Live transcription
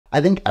I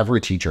think every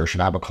teacher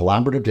should have a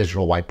collaborative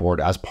digital whiteboard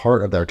as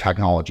part of their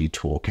technology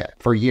toolkit.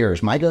 For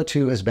years, my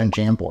go-to has been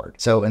Jamboard.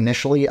 So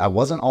initially, I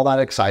wasn't all that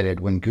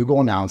excited when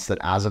Google announced that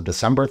as of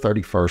December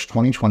 31st,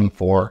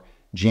 2024,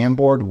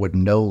 Jamboard would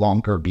no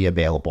longer be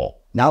available.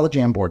 Now that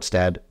Jamboard's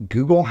dead,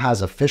 Google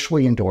has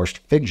officially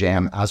endorsed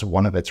FigJam as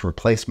one of its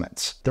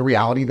replacements. The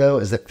reality, though,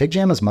 is that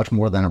FigJam is much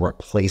more than a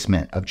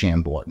replacement of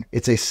Jamboard.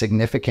 It's a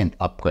significant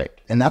upgrade,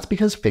 and that's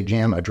because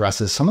FigJam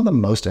addresses some of the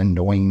most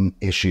annoying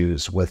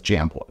issues with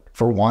Jamboard.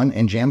 For one,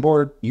 in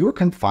Jamboard, you are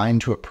confined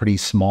to a pretty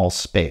small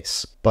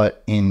space,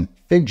 but in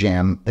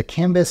FigJam, the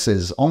canvas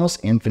is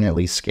almost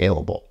infinitely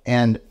scalable.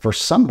 And for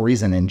some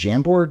reason in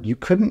Jamboard, you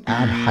couldn't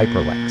add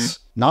hyperlinks.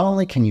 Not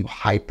only can you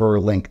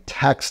hyperlink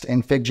text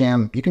in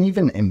FigJam, you can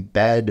even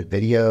embed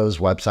videos,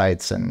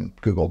 websites, and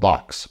Google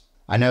Docs.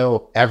 I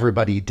know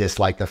everybody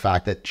disliked the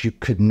fact that you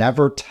could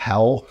never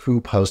tell who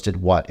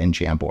posted what in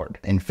Jamboard.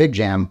 In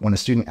FigJam, when a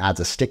student adds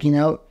a sticky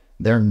note,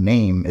 their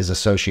name is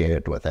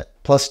associated with it.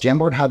 Plus,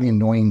 Jamboard had the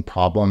annoying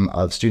problem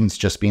of students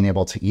just being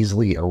able to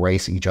easily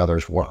erase each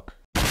other's work.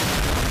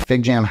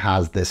 FigJam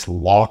has this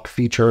lock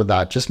feature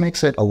that just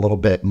makes it a little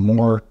bit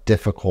more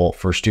difficult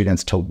for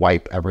students to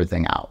wipe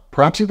everything out.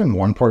 Perhaps even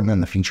more important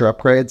than the feature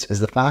upgrades is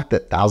the fact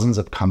that thousands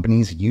of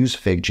companies use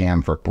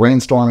FigJam for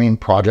brainstorming,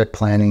 project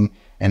planning,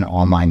 and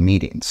online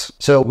meetings.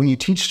 So when you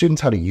teach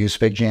students how to use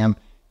FigJam,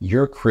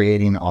 you're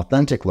creating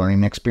authentic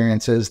learning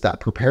experiences that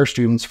prepare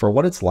students for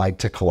what it's like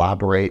to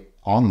collaborate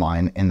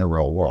online in the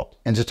real world.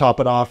 And to top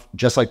it off,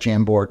 just like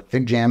Jamboard,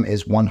 FigJam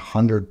is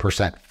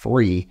 100%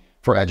 free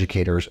for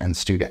educators and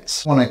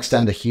students. I want to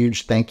extend a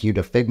huge thank you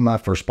to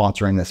Figma for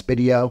sponsoring this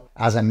video.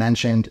 As I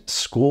mentioned,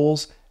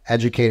 schools,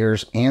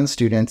 educators, and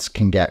students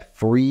can get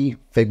free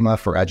Figma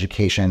for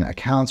Education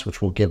accounts,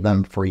 which will give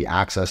them free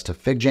access to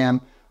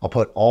FigJam. I'll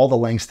put all the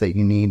links that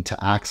you need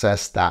to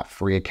access that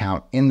free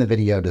account in the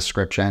video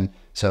description,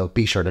 so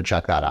be sure to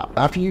check that out.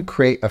 After you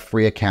create a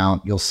free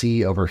account, you'll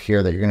see over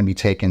here that you're going to be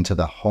taken to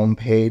the home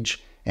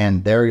page,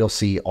 and there you'll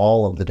see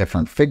all of the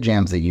different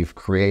FigJams that you've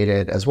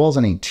created, as well as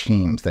any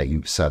teams that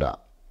you've set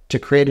up. To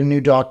create a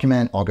new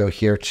document, I'll go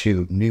here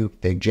to New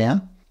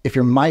FigJam. If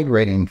you're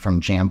migrating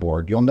from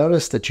Jamboard, you'll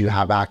notice that you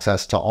have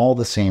access to all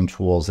the same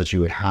tools that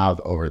you would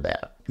have over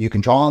there. You can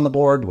draw on the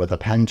board with a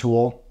pen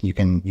tool. You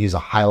can use a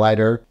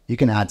highlighter. You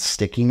can add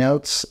sticky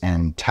notes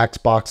and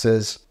text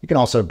boxes. You can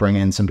also bring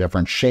in some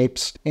different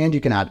shapes, and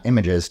you can add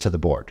images to the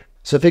board.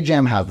 So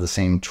FigJam has the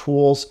same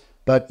tools,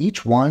 but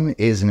each one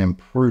is an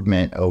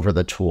improvement over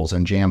the tools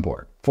in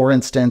Jamboard. For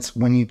instance,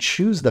 when you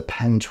choose the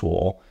pen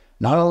tool,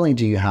 not only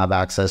do you have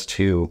access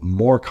to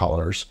more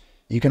colors,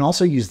 you can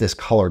also use this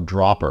color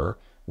dropper,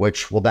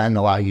 which will then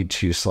allow you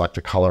to select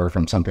a color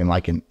from something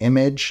like an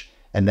image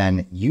and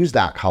then use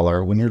that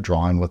color when you're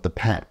drawing with the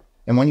pen.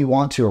 And when you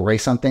want to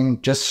erase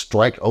something, just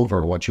strike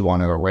over what you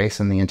want to erase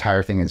and the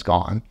entire thing is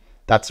gone.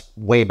 That's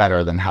way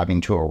better than having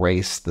to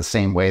erase the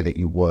same way that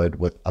you would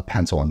with a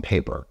pencil and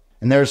paper.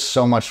 And there's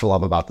so much to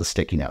love about the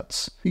sticky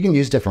notes. You can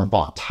use different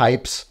font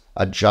types,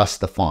 adjust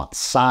the font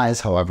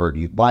size however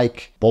you'd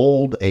like,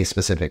 bold a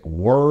specific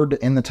word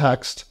in the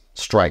text,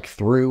 strike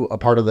through a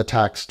part of the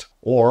text,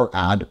 or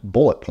add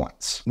bullet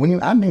points. When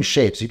you add new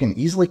shapes, you can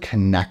easily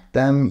connect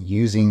them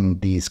using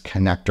these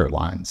connector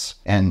lines.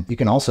 And you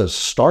can also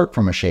start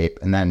from a shape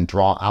and then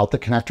draw out the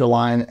connector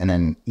line and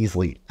then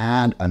easily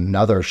add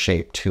another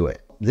shape to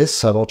it. This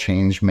subtle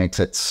change makes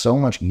it so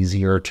much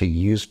easier to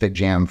use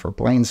FigJam for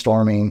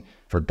brainstorming,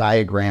 for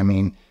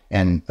diagramming,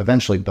 and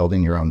eventually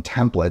building your own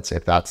templates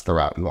if that's the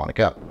route you want to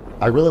go.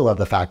 I really love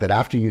the fact that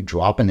after you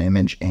drop an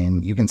image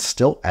in, you can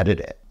still edit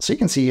it. So you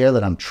can see here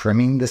that I'm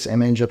trimming this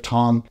image of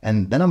Tom,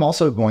 and then I'm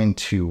also going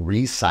to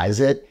resize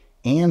it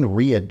and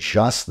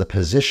readjust the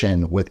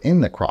position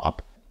within the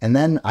crop. And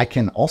then I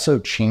can also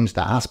change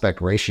the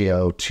aspect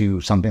ratio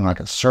to something like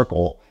a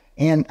circle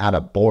and add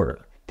a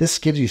border. This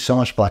gives you so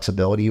much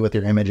flexibility with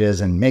your images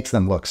and makes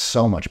them look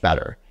so much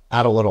better.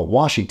 Add a little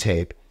washi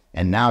tape,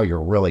 and now you're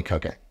really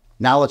cooking.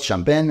 Now let's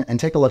jump in and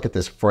take a look at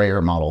this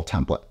Frayer model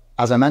template.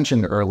 As I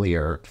mentioned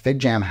earlier,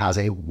 FigJam has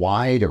a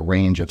wide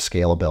range of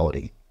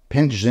scalability.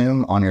 Pinch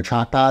zoom on your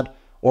trackpad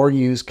or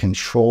use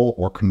Control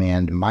or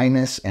Command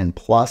minus and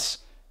plus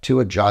to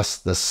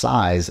adjust the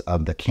size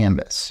of the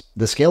canvas.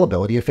 The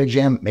scalability of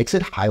FigJam makes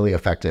it highly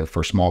effective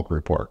for small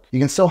group work. You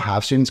can still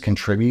have students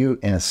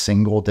contribute in a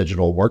single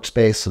digital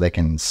workspace so they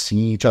can see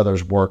each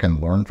other's work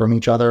and learn from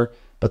each other,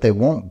 but they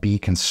won't be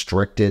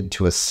constricted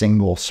to a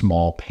single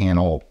small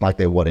panel like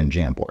they would in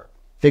Jamboard.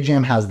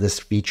 FigJam has this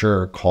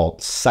feature called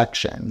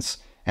sections,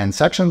 and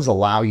sections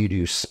allow you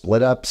to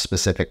split up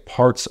specific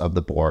parts of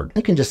the board.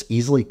 You can just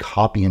easily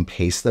copy and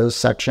paste those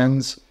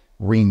sections,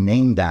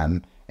 rename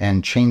them,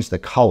 and change the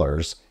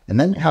colors, and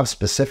then have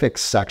specific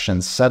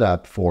sections set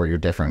up for your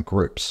different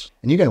groups.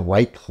 And you can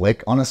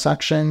right-click on a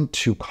section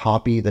to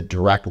copy the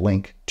direct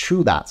link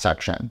to that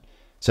section.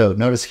 So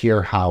notice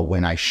here how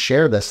when I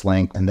share this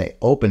link and they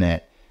open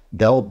it,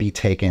 they'll be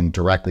taken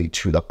directly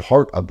to the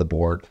part of the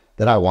board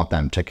that I want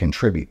them to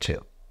contribute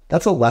to.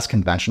 That's a less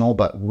conventional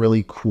but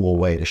really cool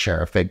way to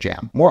share a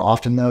FigJam. More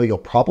often though, you'll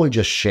probably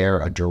just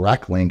share a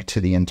direct link to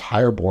the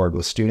entire board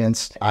with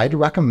students. I'd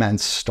recommend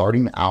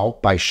starting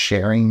out by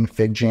sharing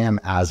FigJam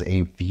as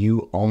a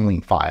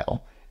view-only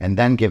file and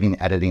then giving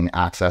editing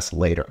access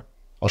later.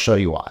 I'll show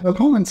you why. A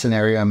common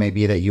scenario may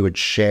be that you would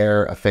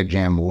share a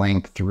FigJam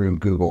link through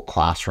Google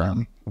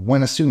Classroom.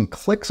 When a student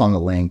clicks on the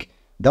link,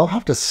 they'll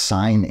have to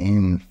sign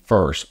in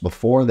first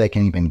before they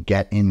can even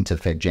get into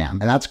FigJam.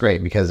 And that's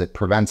great because it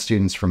prevents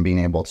students from being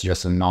able to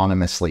just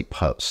anonymously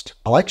post.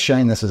 I like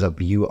sharing this as a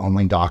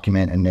view-only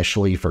document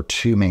initially for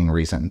two main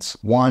reasons.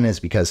 One is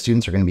because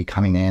students are going to be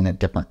coming in at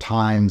different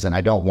times, and I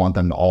don't want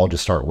them to all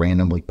just start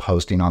randomly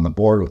posting on the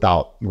board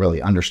without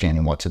really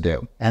understanding what to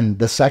do. And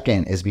the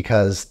second is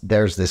because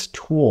there's this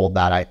tool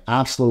that I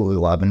absolutely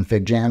love in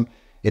FigJam.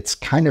 It's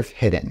kind of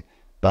hidden,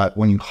 but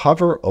when you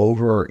hover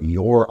over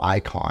your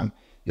icon,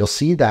 you'll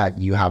see that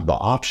you have the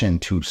option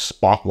to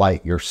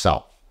spotlight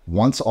yourself.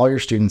 Once all your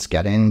students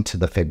get into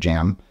the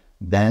FigJam,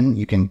 then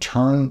you can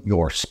turn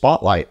your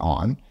spotlight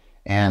on.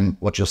 And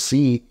what you'll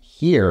see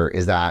here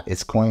is that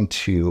it's going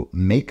to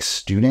make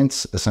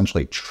students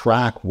essentially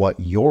track what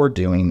you're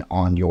doing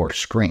on your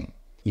screen.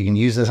 You can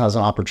use this as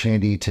an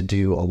opportunity to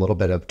do a little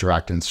bit of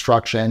direct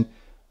instruction,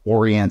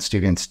 orient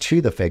students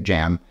to the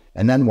FigJam.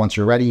 And then once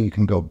you're ready, you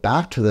can go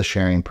back to the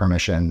sharing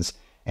permissions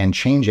and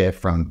change it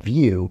from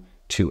view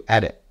to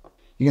edit.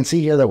 You can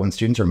see here that when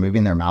students are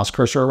moving their mouse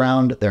cursor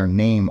around, their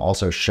name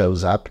also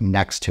shows up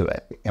next to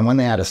it. And when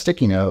they add a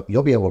sticky note,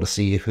 you'll be able to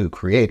see who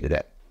created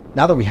it.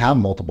 Now that we have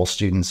multiple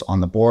students on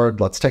the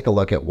board, let's take a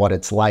look at what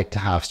it's like to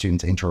have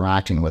students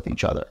interacting with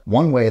each other.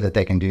 One way that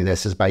they can do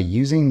this is by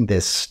using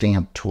this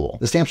stamp tool.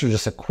 The stamps are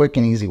just a quick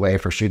and easy way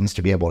for students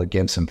to be able to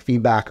give some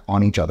feedback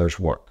on each other's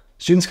work.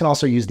 Students can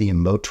also use the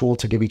emote tool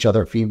to give each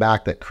other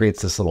feedback that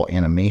creates this little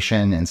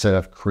animation instead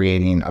of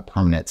creating a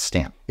permanent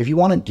stamp. If you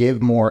want to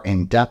give more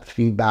in-depth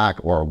feedback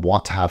or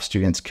want to have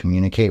students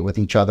communicate with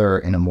each other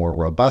in a more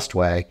robust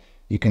way,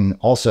 you can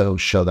also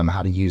show them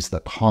how to use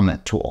the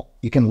comment tool.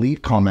 You can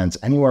leave comments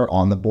anywhere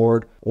on the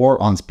board or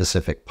on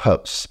specific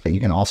posts. You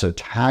can also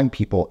tag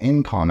people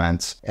in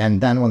comments,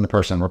 and then when the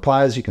person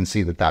replies, you can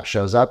see that that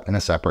shows up in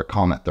a separate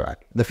comment thread.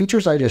 The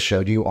features I just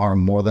showed you are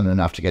more than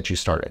enough to get you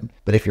started.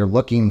 But if you're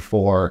looking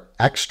for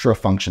extra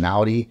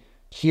functionality,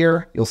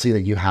 here you'll see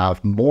that you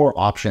have more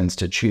options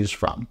to choose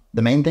from.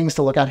 The main things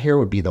to look at here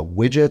would be the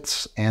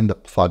widgets and the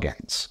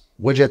plugins.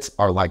 Widgets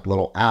are like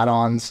little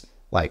add-ons,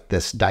 like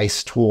this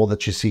dice tool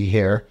that you see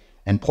here,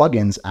 and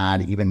plugins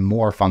add even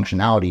more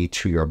functionality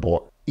to your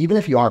board. Even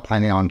if you aren't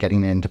planning on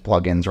getting into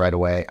plugins right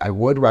away, I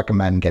would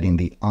recommend getting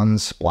the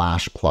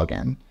Unsplash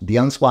plugin. The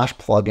Unsplash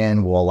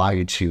plugin will allow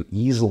you to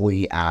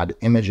easily add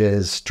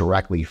images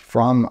directly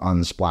from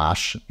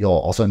Unsplash. You'll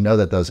also know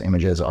that those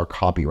images are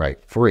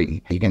copyright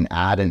free. You can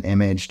add an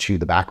image to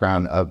the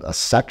background of a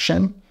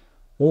section,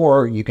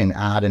 or you can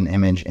add an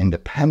image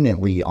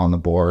independently on the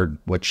board,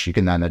 which you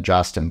can then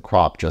adjust and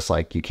crop just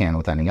like you can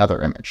with any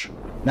other image.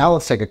 Now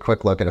let's take a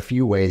quick look at a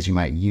few ways you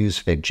might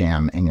use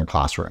FigJam in your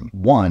classroom.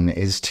 One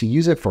is to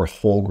use it for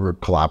whole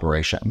group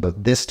collaboration,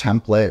 but this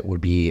template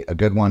would be a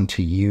good one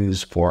to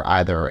use for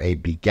either a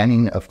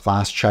beginning of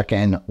class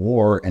check-in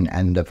or an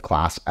end of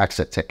class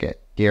exit ticket.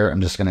 Here,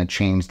 I'm just going to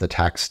change the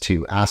text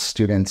to ask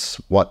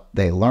students what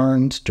they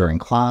learned during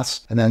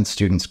class, and then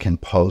students can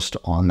post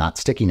on that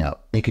sticky note.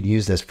 You could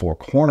use this Four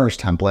Corners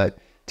template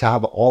to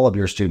have all of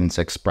your students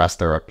express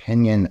their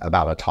opinion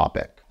about a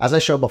topic. As I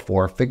showed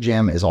before,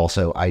 FigJam is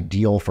also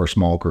ideal for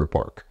small group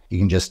work. You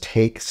can just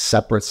take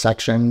separate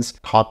sections,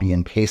 copy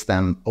and paste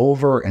them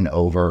over and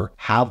over,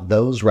 have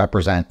those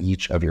represent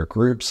each of your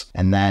groups,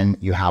 and then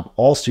you have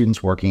all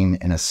students working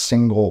in a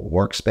single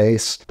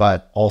workspace,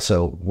 but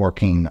also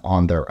working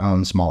on their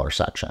own smaller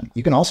section.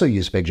 You can also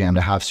use FigJam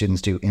to have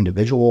students do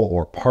individual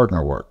or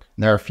partner work.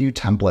 There are a few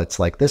templates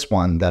like this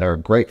one that are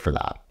great for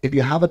that. If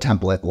you have a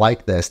template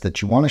like this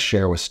that you want to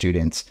share with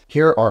students,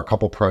 here are a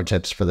couple pro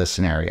tips for this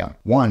scenario.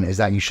 One is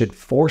that you should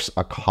force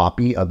a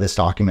copy of this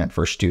document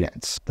for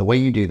students. The way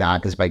you do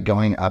that is by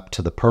going up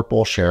to the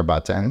purple share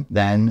button,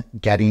 then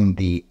getting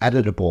the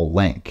editable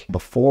link.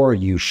 Before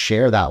you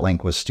share that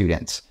link with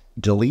students,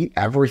 delete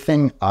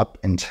everything up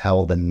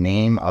until the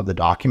name of the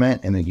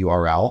document in the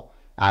URL,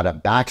 add a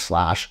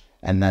backslash,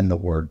 and then the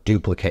word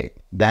duplicate.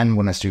 Then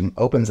when a student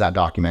opens that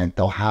document,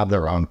 they'll have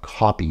their own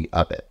copy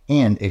of it.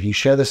 And if you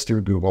share this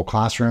through Google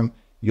Classroom,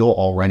 you'll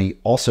already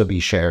also be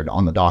shared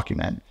on the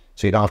document.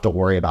 So you don't have to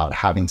worry about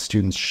having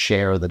students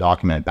share the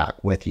document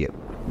back with you.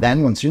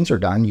 Then when students are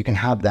done, you can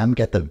have them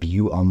get the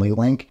view only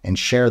link and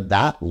share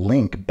that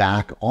link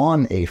back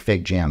on a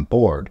FigJam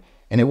board.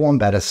 And it will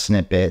embed a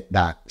snippet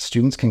that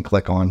students can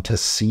click on to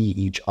see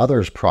each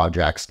other's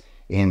projects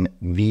in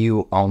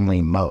view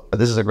only mode. But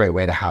this is a great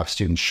way to have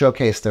students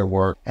showcase their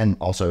work and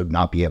also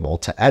not be able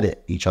to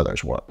edit each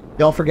other's work.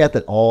 Don't forget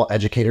that all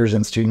educators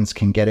and students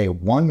can get a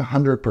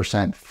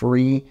 100%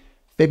 free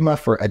Figma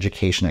for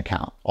Education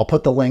account. I'll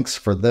put the links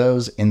for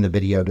those in the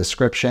video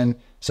description,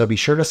 so be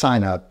sure to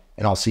sign up,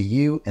 and I'll see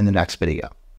you in the next video.